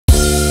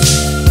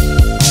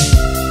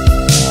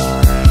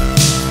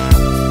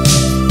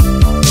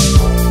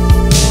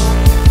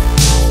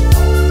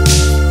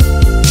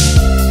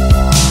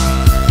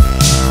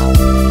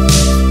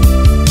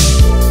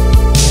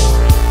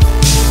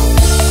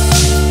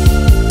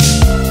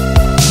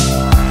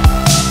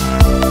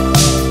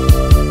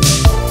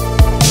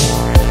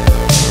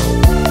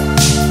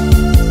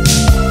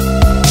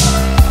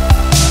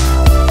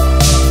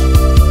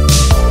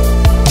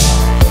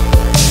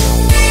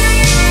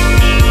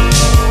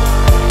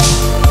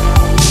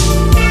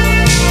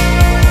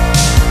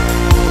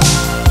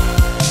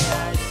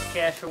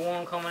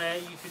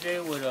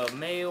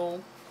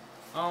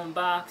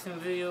unboxing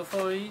video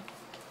for you.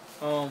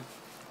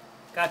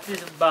 Got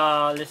this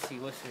about, let's see,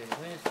 what's it,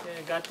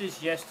 Wednesday? Got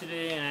this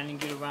yesterday and I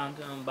didn't get around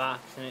to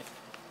unboxing it.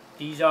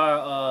 These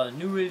are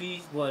new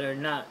release, well, they're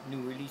not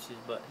new releases,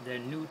 but they're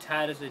new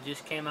titles that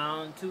just came out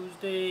on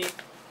Tuesday,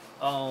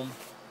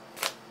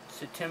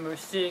 September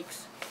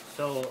 6th.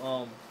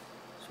 So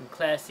some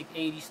classic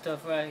 80s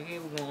stuff right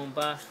here. We're gonna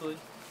unbox for you.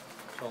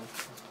 So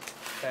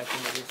crack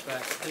into this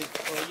right quick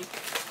for you.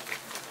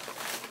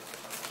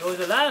 There was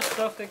a lot of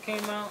stuff that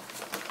came out.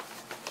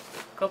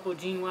 A couple of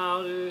Gene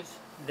Wilders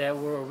that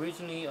were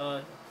originally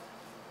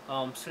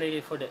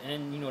slated for the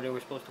end. You know, they were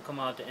supposed to come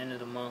out at the end of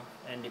the month,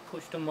 and they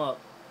pushed them up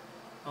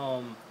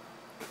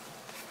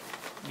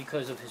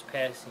because of his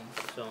passing.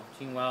 So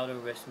Gene Wilder,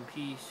 rest in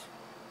peace.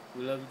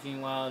 We love you,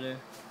 Gene Wilder.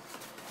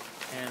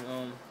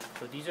 And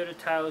so these are the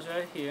titles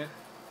right here.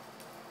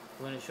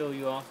 I'm gonna show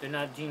you off. They're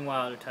not Gene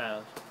Wilder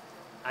titles.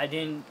 I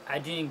didn't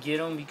get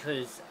them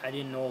because I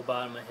didn't know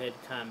about them ahead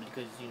of time,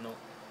 because you know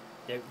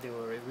they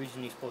were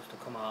originally supposed to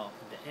come out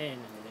at the end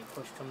and then they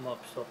pushed them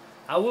up. So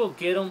I will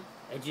get them,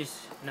 and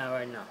just not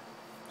right now.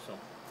 So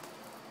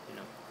you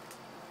know,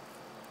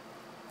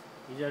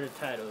 these are the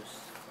titles.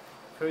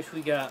 First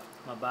we got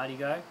my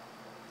Bodyguard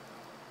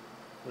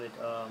with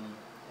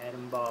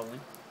Adam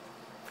Baldwin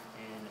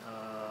and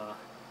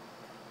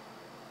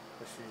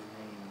what's his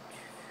name?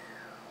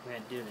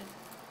 Matt Dillon.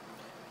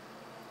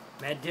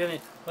 Matt Dillon.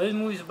 What this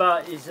movie's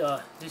about is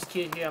this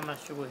kid here. I'm not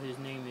sure what his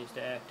name is,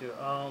 the actor.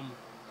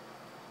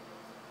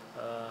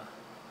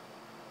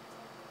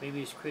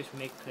 Maybe it's Chris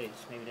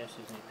Makeplace. Maybe that's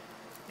his name.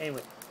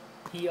 Anyway,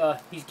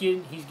 he's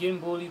getting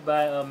bullied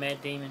by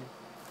Matt Damon.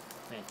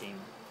 Matt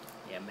Damon.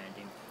 Yeah, Matt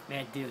Damon.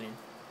 Matt Dillon.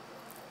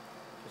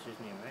 That's his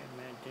name, right?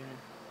 Matt Dillon.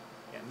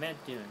 Yeah,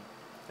 Matt Dillon.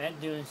 Matt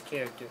Dillon's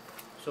character.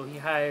 So he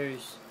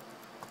hires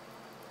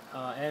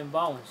Adam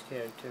Baldwin's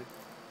character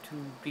to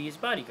be his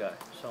bodyguard.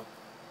 So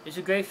it's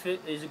a great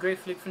fit. It's a great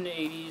flick from the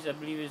 80s. I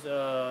believe it's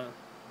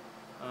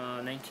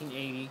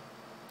 1980.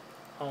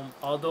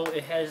 Although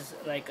it has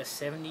like a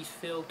 70s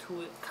feel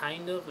to it,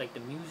 kind of like the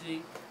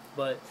music,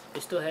 but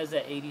it still has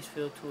that 80s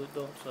feel to it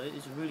though. So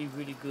it's really,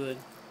 really good.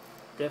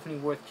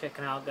 Definitely worth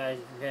checking out, guys,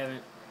 if you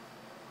haven't.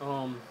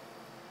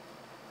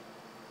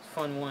 It's a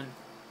fun one.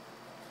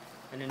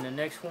 And then the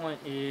next one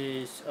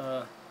is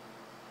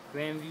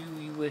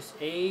Grandview,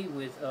 U.S.A.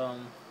 with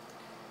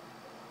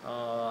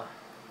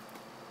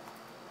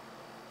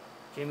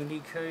Jamie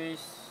Lee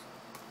Curtis,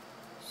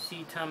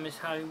 C. Thomas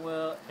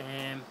Halliwell,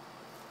 and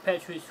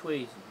Patrick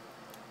Swayze.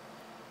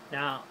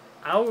 Now,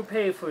 I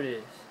overpaid for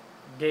this.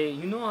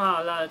 You know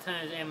how a lot of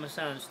times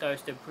Amazon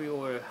starts their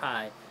pre-order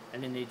high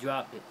and then they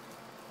drop it.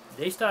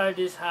 They started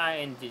this high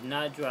and did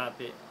not drop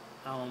it.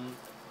 I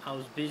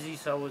was busy,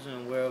 so I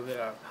wasn't aware of it.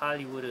 I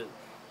probably would have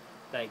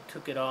like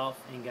took it off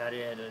and got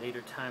it at a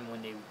later time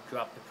when they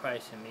dropped the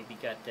price, and maybe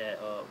got that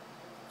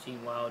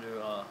Gene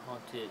Wilder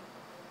Haunted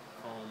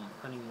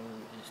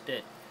Honeymoon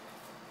instead.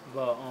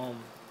 But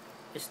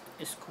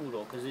it's cool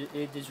though, because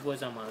it just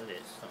was on my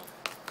list.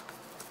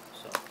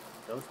 So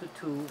those are the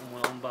two. I'm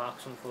gonna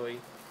unbox them for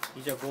you.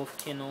 These are both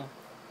Kindle.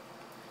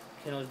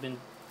 Kindle's been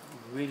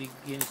really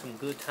getting some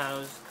good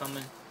titles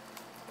coming.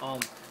 I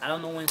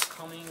don't know when it's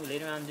coming.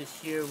 Later on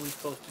this year, we're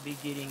supposed to be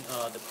getting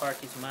The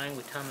Park Is Mine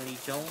with Tommy Lee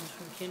Jones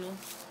from Kindle.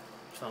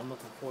 So I'm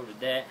looking forward to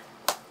that.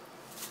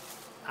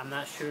 I'm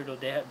not sure though.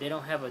 They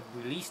don't have a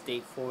release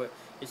date for it.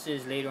 It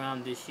says later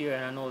on this year,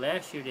 and I know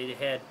last year they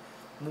had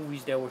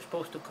movies that were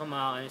supposed to come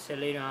out and it said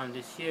later on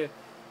this year,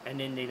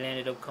 and then they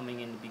landed up coming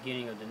in the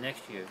beginning of the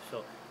next year.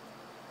 So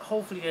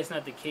hopefully that's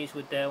not the case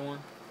with that one,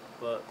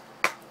 but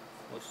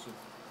we'll see.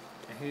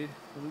 And here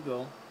we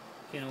go.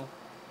 Kindle.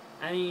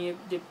 I mean,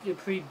 they're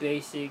pretty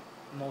basic.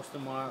 Most of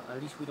them are. At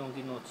least we don't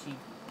get no cheap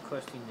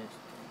crustiness.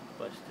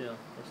 But still,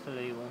 that's the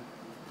label.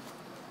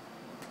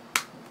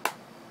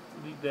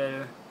 Could be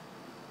better.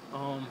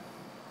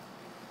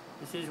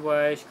 This is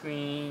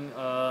widescreen.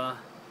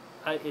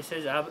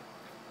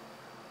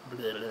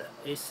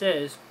 It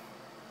says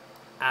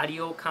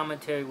audio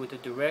commentary with the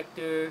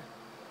director,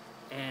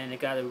 and it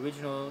got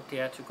original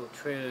theatrical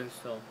trailers.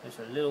 So there's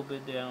a little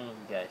bit there. I don't know if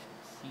you guys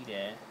can see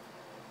that.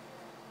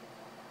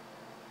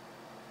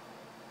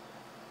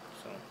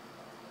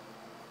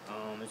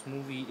 This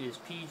movie is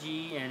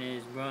PG and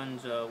it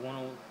runs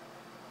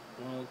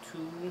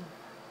 102.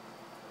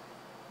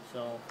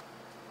 So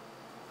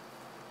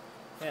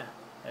yeah,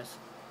 that's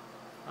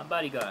my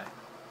Bodyguard.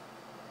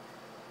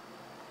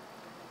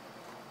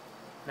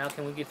 Now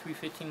can we get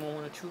 315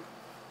 Moment of Truth?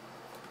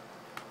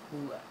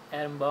 Who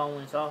Adam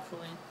Baldwin's also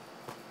in?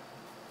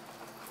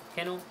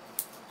 Kindle?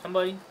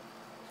 Somebody?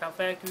 Shout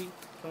Factory?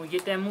 Can we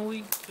get that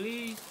movie,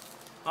 please?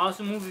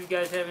 Awesome movie if you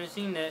guys haven't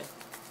seen that.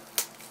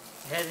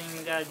 It hasn't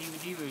even got a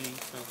DVD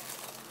release, so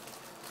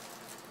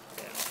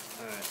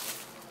yeah, alright.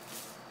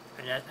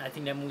 And I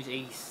think that movie's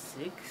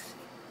 86.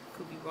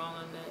 Could be wrong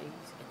on that.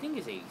 I think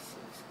it's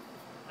 86.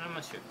 I'm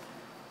not sure.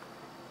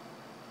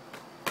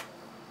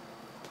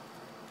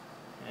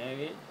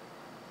 Alright.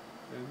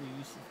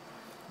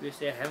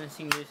 U.S.A. I haven't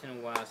seen this in a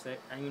while, so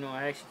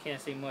I actually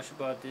can't say much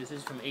about this. This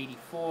is from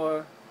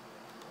 '84.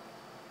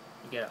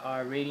 You got an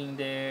R rating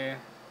there.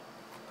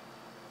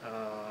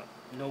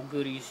 No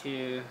goodies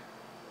here.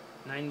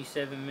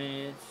 97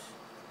 minutes.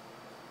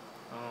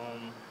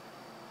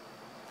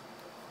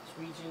 It's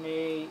Region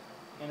 8,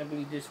 and I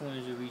believe this one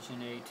is a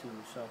Region 8 too.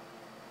 So I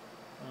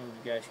don't know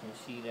if you guys can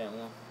see that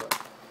one,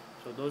 but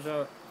so those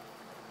are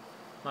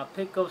my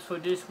pickups for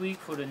this week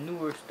for the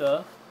newer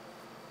stuff.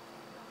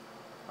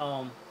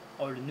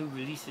 Or the new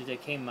releases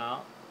that came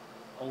out.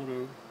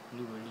 Older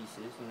new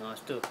releases. You know,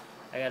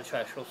 I gotta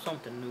try to show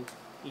something new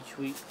each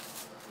week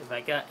if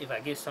I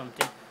get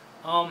something.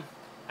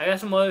 I got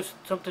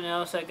something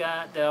else I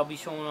got that I'll be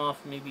showing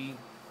off maybe in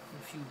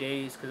a few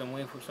days, because I'm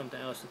waiting for something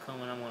else to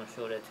come, and I want to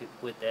show that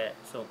with that.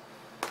 So,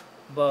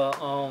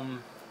 but I'll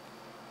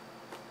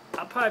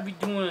probably be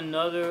doing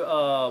another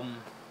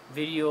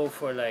video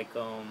for like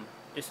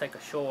just like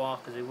a show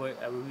off, because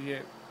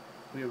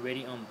we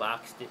already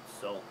unboxed it.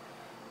 So,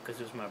 because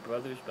it was my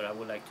brother's, but I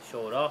would like to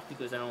show it off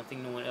because I don't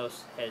think no one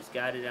else has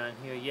got it on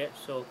here yet.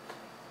 So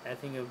I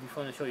think it would be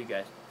fun to show you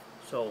guys.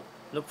 So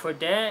look for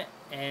that,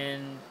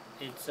 and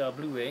it's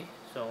Blu-ray,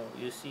 so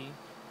you'll see.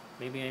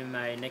 Maybe in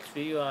my next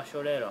video I'll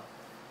show that off.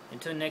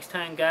 Until next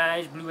time,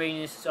 guys,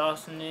 Blu-rayness is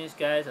awesomeness,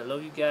 guys. I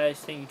love you guys.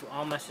 Thank you to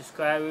all my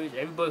subscribers.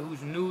 Everybody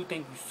who's new,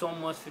 thank you so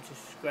much for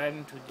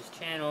subscribing to this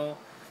channel.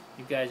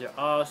 You guys are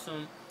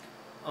awesome.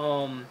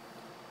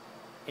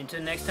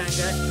 Until next time,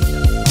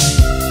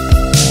 guys.